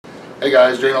Hey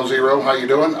guys, Jano0, how you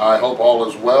doing? I hope all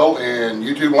is well in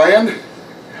YouTube land.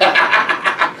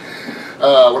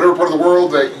 Whatever part of the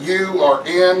world that you are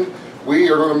in, we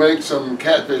are going to make some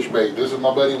catfish bait. This is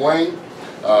my buddy Wayne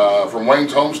from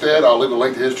Wayne's Homestead. I'll leave a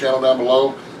link to his channel down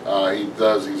below.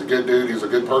 He's a good dude. He's a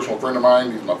good personal friend of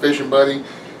mine. He's my fishing buddy.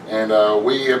 And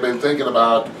we have been thinking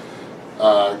about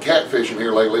catfishing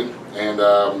here lately. And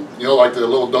you know, like the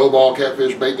little Doughball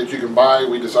catfish bait that you can buy,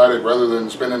 we decided rather than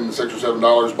spending $6 or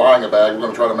 $7 buying a bag, we're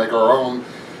going to try to make our own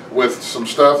with some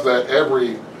stuff that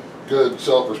every good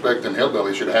self-respecting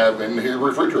hillbilly should have in his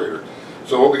refrigerator.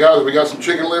 So what we got is we got some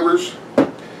chicken livers.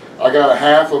 I got a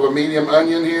half of a medium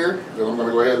onion here that I'm going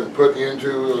to go ahead and put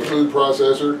into a food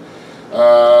processor.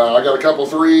 I got a couple,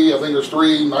 I think there's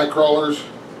 3 night crawlers.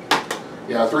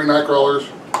 Yeah, 3 night crawlers.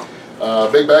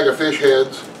 Big bag of fish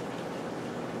heads.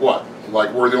 What?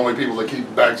 Like we're the only people that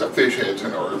keep bags of fish heads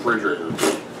in our refrigerator.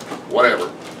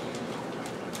 Whatever.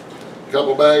 A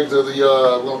couple bags of the,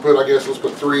 we're going to put, I guess, let's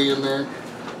put 3 in there.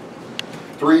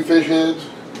 3 fish heads.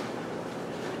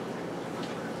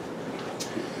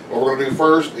 What we're going to do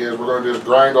first is we're going to just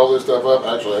grind all this stuff up.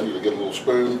 Actually, I need to get a little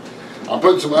spoon. I'm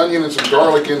putting some onion and some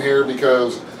garlic in here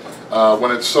because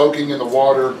when it's soaking in the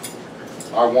water,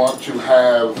 I want to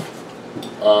have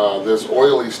this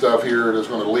oily stuff here that's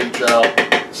going to leach out,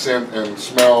 scent and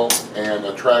smell and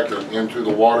attract it into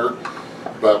the water.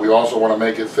 But we also want to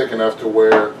make it thick enough to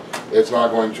where it's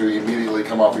not going to immediately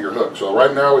come off of your hook. So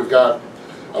right now we've got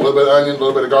a little bit of onion, a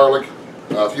little bit of garlic,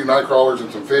 a few night crawlers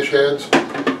and some fish heads.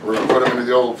 We're going to put them into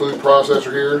the old food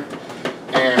processor here.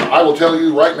 And I will tell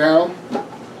you right now,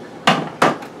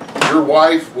 your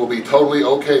wife will be totally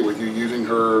okay with you using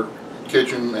her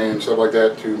kitchen and stuff like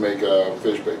that to make a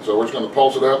fish bait. So we're just going to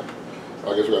pulse it up.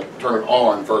 I guess we got to turn it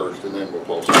on first and then we'll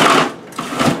pulse it up.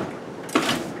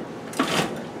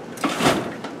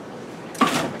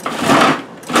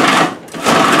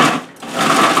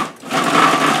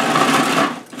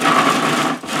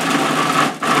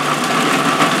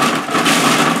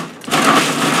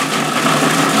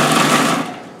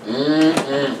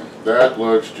 That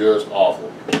looks just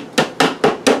awful.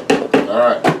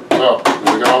 Alright, so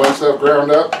we got all that stuff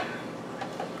ground up.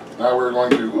 Now we're going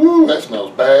to, ooh, that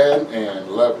smells bad and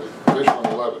lovely. Fish are going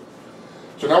to love it.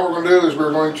 So now what we're going to do is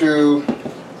we're going to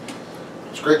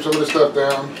scrape some of this stuff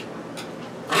down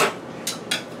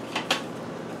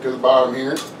to the bottom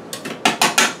here.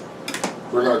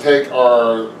 We're going to take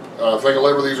our thing of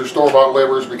liver. These are store-bought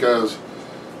livers because,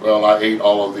 well, I ate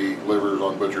all of the livers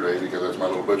on Butcher Day because that's my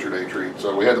little Butcher Day treat.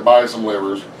 So we had to buy some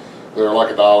livers. They're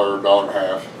like $1,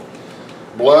 $1.50.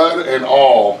 Blood and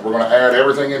all. We're going to add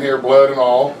everything in here, blood and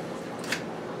all.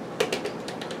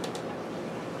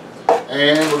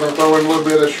 And we're going to throw in a little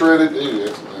bit of shredded,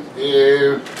 a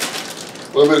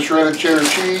little bit of shredded cheddar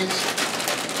cheese.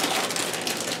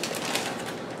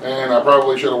 And I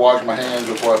probably should have washed my hands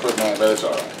before I put that, but it's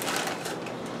alright.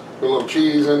 Put a little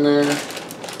cheese in there.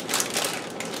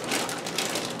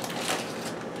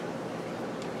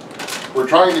 We're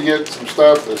trying to get some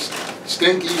stuff that's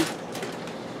stinky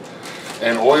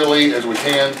and oily as we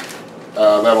can.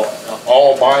 That'll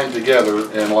all bind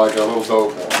together in like a little dough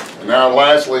form. And now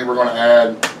lastly we're going to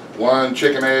add 1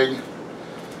 chicken egg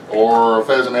or a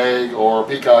pheasant egg or a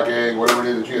peacock egg, whatever it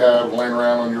is that you have laying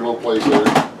around on your little place there.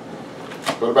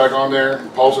 Put it back on there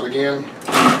and pulse it again.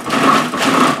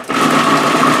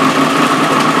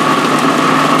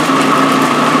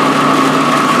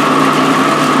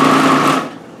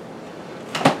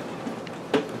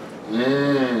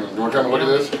 You want to come and look at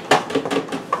this?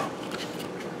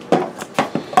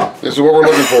 This is what we're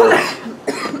looking for.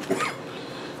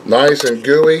 Nice and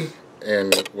gooey,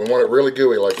 and we want it really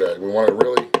gooey like that. We want it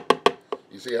really,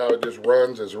 you see how it just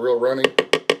runs, it's real runny.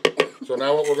 So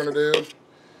now what we're going to do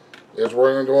is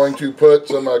we're going to put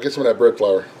some, get some of that bread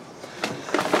flour.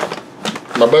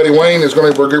 My buddy Wayne is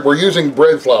going to, we're using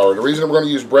bread flour. The reason we're going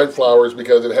to use bread flour is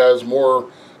because it has more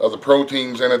of the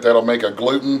proteins in it that'll make a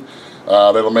gluten,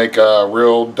 that'll make a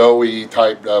real doughy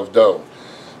type of dough.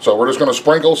 So we're just going to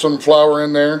sprinkle some flour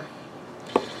in there.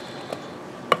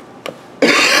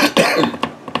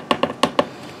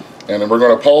 And then we're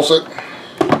going to pulse it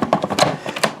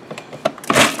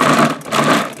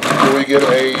until we get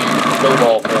a dough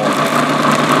ball form.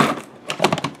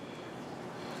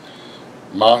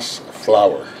 Moss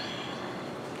flour.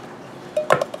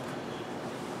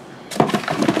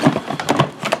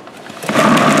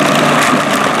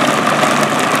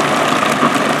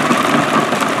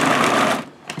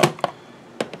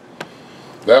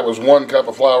 That was 1 cup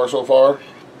of flour so far.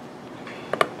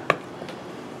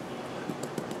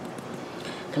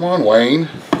 Come on, Wayne.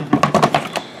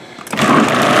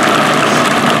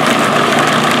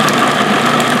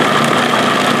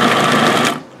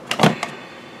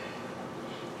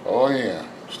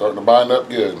 to bind up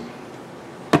good.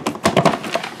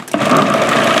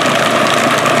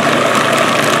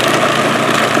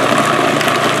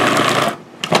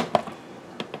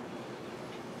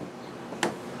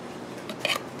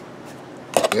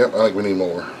 Yep, I think we need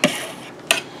more.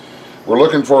 We're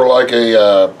looking for like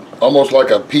a, almost like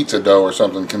a pizza dough or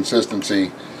something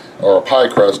consistency, or a pie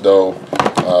crust dough.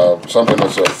 Something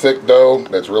that's a thick dough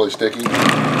that's really sticky.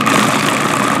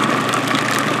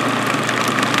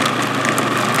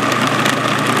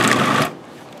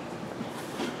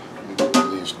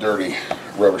 These dirty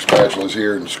rubber spatulas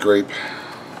here and scrape.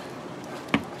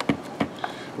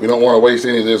 We don't want to waste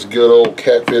any of this good old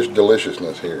catfish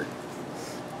deliciousness here.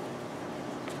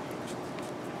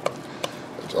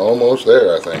 It's almost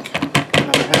there, I think.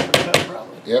 Another half a cup,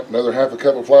 probably. Yep, another half a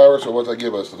cup of flour. So what's that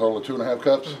give us? A total of 2.5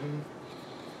 cups? Mm-hmm.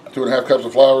 2.5 cups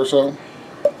of flour or so.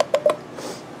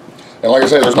 And like I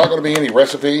said, there's not going to be any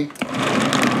recipe.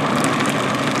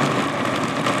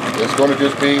 It's going to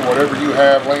just be whatever you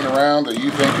have laying around that you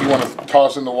think you want to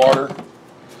toss in the water.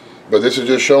 But this is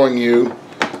just showing you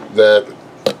that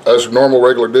us normal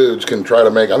regular dudes can try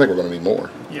to make, I think we're going to need more.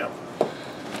 Yep.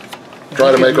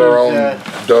 Try to make our own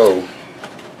dough.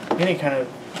 Any kind of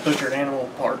butchered animal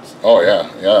parts. Oh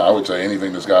yeah, I would say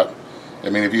anything that's got, I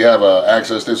mean, if you have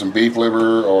access to some beef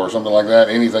liver or something like that,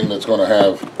 anything that's going to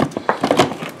have,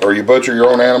 or you butcher your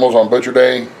own animals on butcher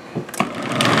day.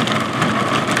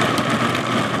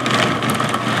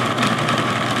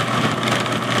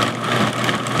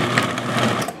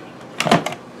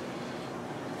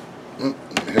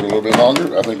 Hit a little bit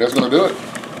longer. I think that's going to do it.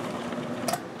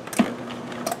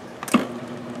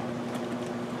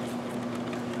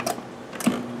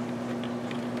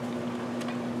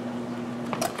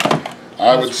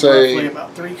 I would say roughly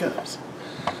about 3 cups.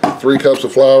 3 cups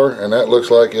of flour, and that looks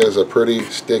like it's a pretty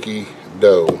sticky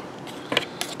dough.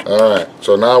 Alright,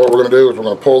 so now what we're going to do is we're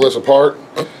going to pull this apart.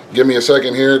 Give me a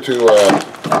second here to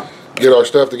get our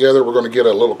stuff together. We're going to get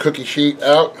a little cookie sheet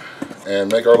out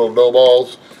and make our little dough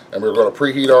balls, and we're going to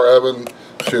preheat our oven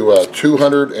to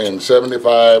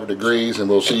 275 degrees, and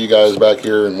we'll see you guys back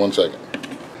here in 1 second.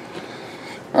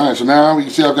 Alright, so now you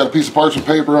can see I've got a piece of parchment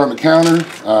paper on the counter,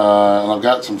 and I've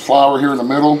got some flour here in the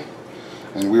middle,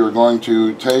 and we are going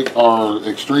to take our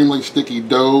extremely sticky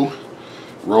dough,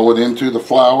 roll it into the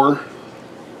flour,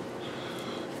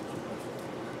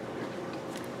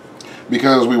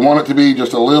 because we want it to be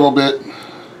just a little bit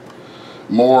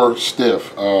more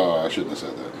stiff. I shouldn't have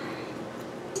said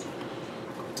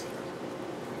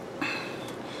that.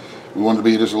 We want it to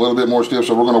be just a little bit more stiff,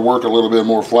 so we're going to work a little bit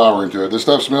more flour into it. This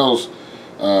stuff smells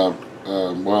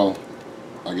well,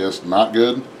 I guess not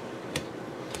good,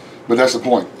 but that's the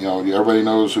point. You know, everybody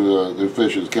knows who the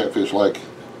fishes, catfish, like.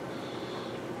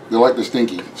 They like the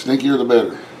stinky. Stinkier the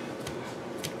better.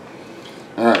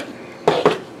 All right.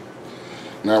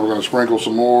 Now we're going to sprinkle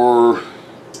some more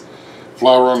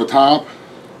flour on the top,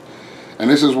 and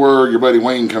this is where your buddy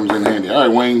Wayne comes in handy. All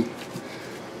right, Wayne.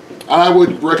 I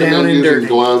would recommend using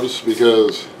gloves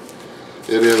because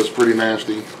it is pretty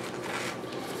nasty.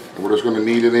 We're just going to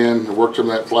knead it in and work some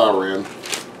of that flour in.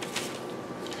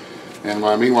 And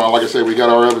meanwhile, like I said, we got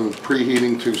our oven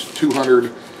preheating to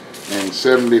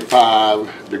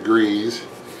 275 degrees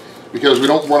because we're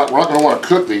not going to want to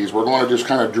cook these. We're going to just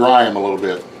kind of dry them a little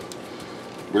bit.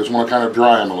 We just want to kind of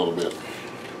dry them a little bit.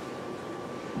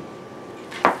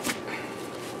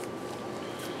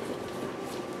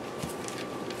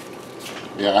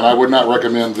 Yeah, and I would not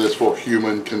recommend this for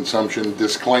human consumption.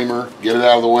 Disclaimer, get it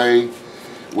out of the way.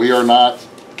 We are not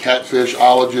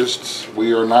catfishologists.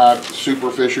 We are not super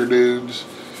fisher dudes.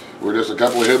 We're just a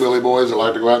couple of hillbilly boys that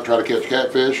like to go out and try to catch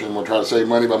catfish, and we'll try to save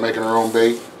money by making our own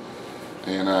bait.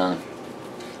 And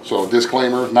so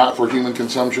disclaimer, not for human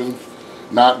consumption,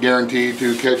 not guaranteed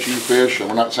to catch you fish. And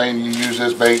we're not saying you use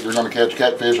this bait, you're going to catch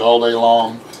catfish all day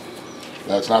long.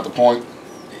 That's not the point.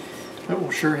 But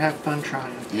we'll sure have fun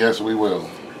trying. Yes, we will.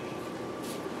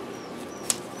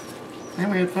 And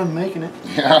we had fun making it.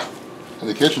 Yeah. And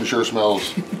the kitchen sure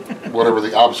smells whatever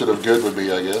the opposite of good would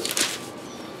be, I guess.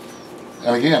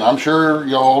 And again, I'm sure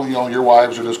y'all, your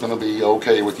wives are just going to be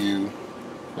okay with you.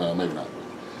 Maybe not.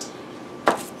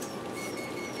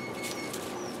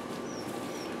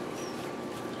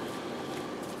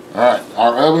 Alright,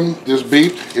 our oven is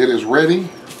beeped. It is ready.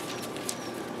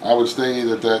 I would say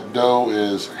that that dough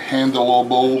is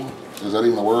handleable. Is that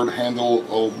even a word?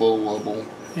 Handleable.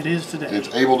 It is today.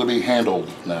 It's able to be handled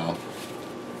now.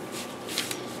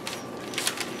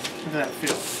 Look at that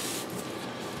feel.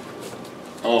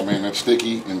 Oh man, that's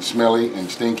sticky and smelly and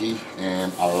stinky,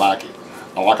 and I like it.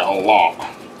 I like it a lot.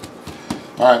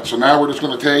 Alright, so now we're just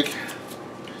going to take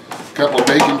a couple of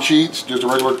baking sheets, just a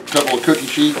regular couple of cookie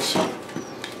sheets.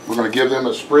 We're going to give them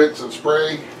a spritz and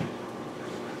spray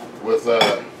with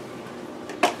the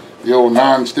old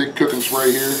non-stick cooking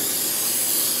spray here.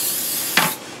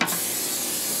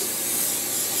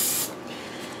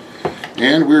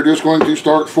 And we're just going to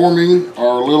start forming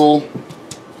our little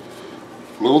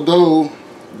dough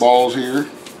balls here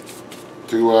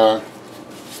to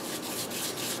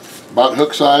about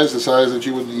hook size, the size that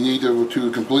you would need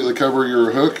to completely cover your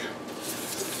hook.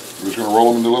 We're just going to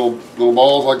roll them into little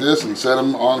balls like this and set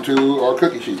them onto our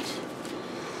cookie sheets.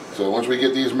 So once we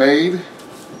get these made,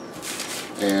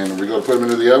 and we're going to put them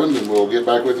into the oven, and we'll get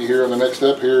back with you here on the next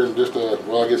step here in just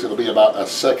well, I guess it'll be about a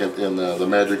second in the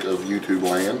magic of YouTube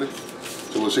land.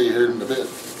 So we'll see you here in a bit.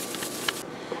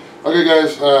 Okay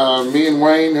guys, me and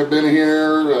Wayne have been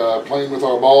here playing with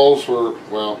our balls for,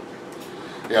 well,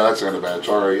 yeah, that sounded bad,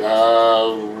 sorry.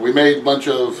 We made a bunch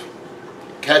of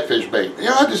catfish bait.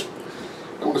 Yeah,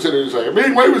 I want to sit there and say, me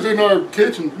and Wayne was in our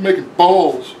kitchen making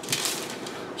balls.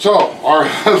 So, our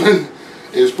oven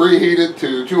is preheated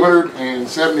to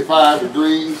 275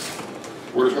 degrees.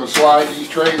 We're just going to slide these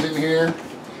trays in here.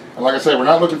 And like I said, we're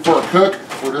not looking for a cook.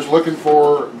 We're just looking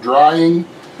for drying.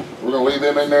 We're going to leave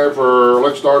them in there for,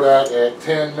 let's start out at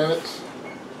 10 minutes.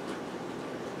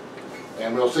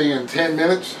 And we'll see in 10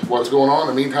 minutes what's going on.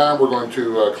 In the meantime, we're going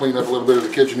to clean up a little bit of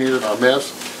the kitchen here in our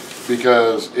mess,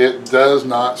 because it does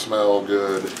not smell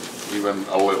good, even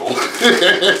a little.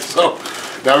 So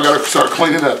now we've got to start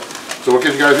cleaning up. So we'll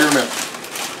catch you guys here in a minute.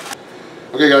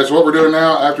 Okay guys, so what we're doing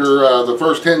now, after the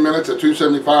first 10 minutes at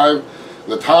 275,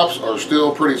 the tops are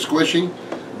still pretty squishy,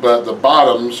 but the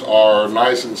bottoms are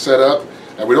nice and set up.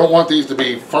 And we don't want these to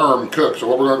be firm cooked. So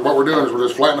what we're doing is we're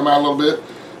just flattening them out a little bit,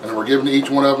 and then we're giving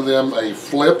each one of them a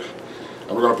flip.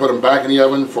 And we're going to put them back in the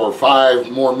oven for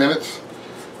 5 more minutes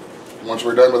once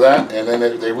we're done with that. And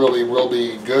then they really will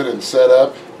be good and set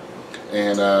up.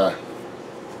 And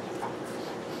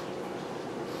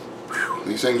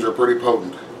these things are pretty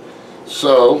potent.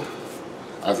 So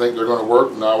I think they're going to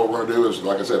work. Now what we're going to do is,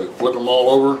 like I said, flip them all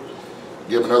over,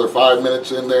 give them another 5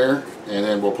 minutes in there, and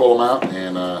then we'll pull them out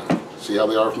and see how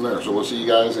they are from there. So we'll see you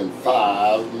guys in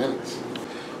 5 minutes.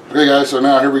 Okay guys, so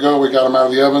now here we go. We got them out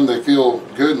of the oven. They feel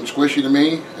good and squishy to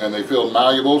me, and they feel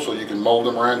malleable, so you can mold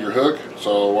them around your hook.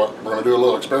 So we're going to do a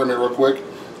little experiment real quick.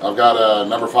 I've got a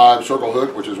number 5 circle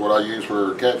hook, which is what I use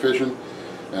for catfishing,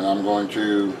 and I'm going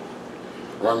to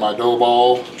run my dough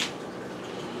ball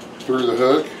through the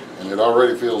hook, and it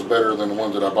already feels better than the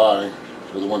ones that I buy,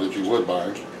 or the ones that you would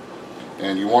buy.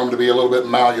 And you want them to be a little bit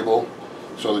malleable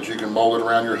so that you can mold it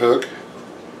around your hook,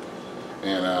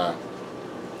 and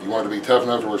you want it to be tough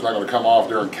enough where it's not going to come off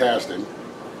during casting.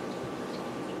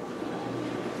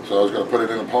 So I was going to put it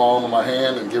in the palm of my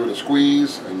hand and give it a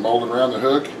squeeze and mold it around the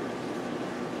hook.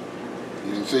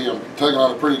 You can see I'm tugging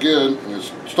on it pretty good, and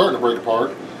it's starting to break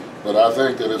apart, but I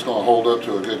think that it's going to hold up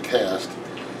to a good cast.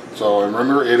 So, and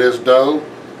remember, it is dough,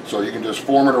 so you can just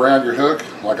form it around your hook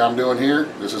like I'm doing here.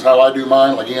 This is how I do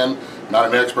mine. Again, not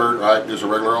an expert, right? Just a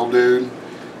regular old dude.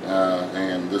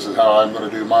 And this is how I'm going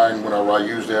to do mine whenever I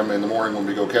use them in the morning when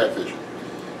we go catfishing.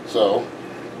 So,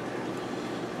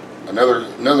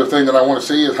 another thing that I want to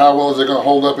see is how well is it going to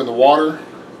hold up in the water.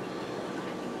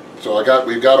 So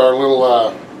we've got our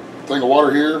little thing of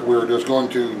water here. We're just going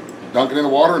to dunk it in the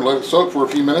water and let it soak for a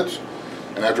few minutes.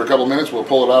 And after a couple of minutes, we'll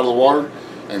pull it out of the water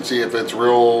and see if it's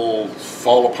real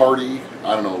fall aparty,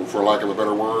 I don't know, for lack of a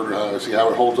better word, see how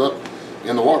it holds up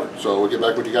in the water. So we'll get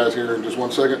back with you guys here in just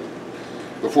 1 second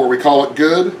before we call it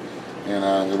good, and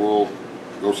then we'll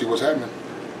go see what's happening.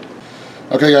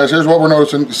 Okay guys, here's what we're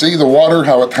noticing. See the water,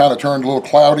 how it kind of turned a little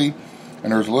cloudy,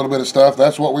 and there's a little bit of stuff.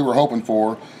 That's what we were hoping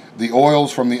for. The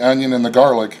oils from the onion and the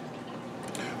garlic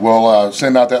will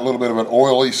send out that little bit of an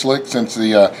oily slick, since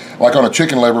the, like on a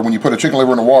chicken liver, when you put a chicken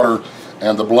liver in the water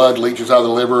and the blood leaches out of the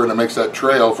liver and it makes that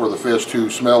trail for the fish to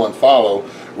smell and follow,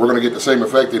 we're going to get the same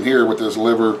effect in here with this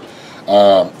liver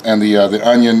and the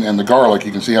onion and the garlic.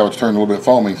 You can see how it's turned a little bit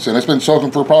foamy. So it's been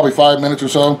soaking for probably 5 minutes or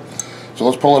so. So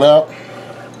let's pull it out,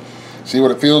 see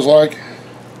what it feels like.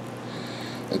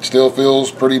 It still feels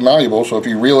pretty malleable, so if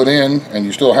you reel it in and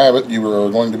you still have it, you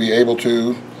are going to be able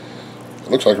to,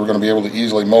 it looks like we're going to be able to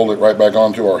easily mold it right back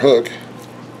onto our hook.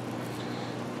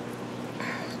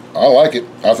 I like it.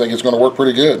 I think it's going to work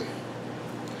pretty good.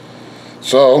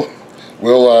 So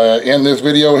we'll end this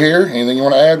video here. Anything you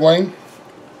want to add, Wayne?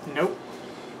 Nope.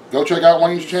 Go check out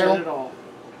Wayne's channel. Said it all.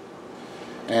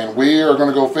 And we are going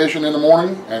to go fishing in the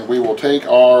morning, and we will take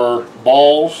our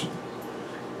balls.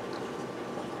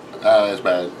 That's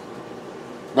bad.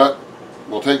 But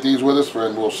we'll take these with us,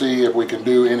 and we'll see if we can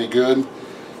do any good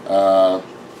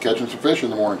catching some fish in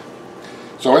the morning.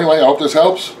 So anyway, I hope this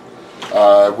helps.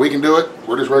 We can do it.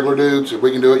 We're just regular dudes. If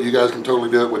we can do it, you guys can totally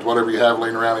do it with whatever you have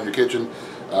laying around in your kitchen.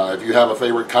 If you have a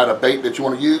favorite kind of bait that you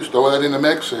want to use, throw that in the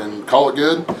mix and call it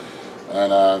good.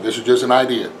 And this is just an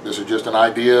idea. This is just an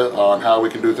idea on how we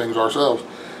can do things ourselves.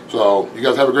 So you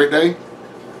guys have a great day.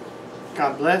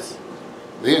 God bless.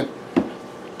 The end.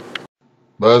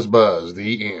 Buzz, buzz,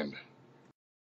 the end.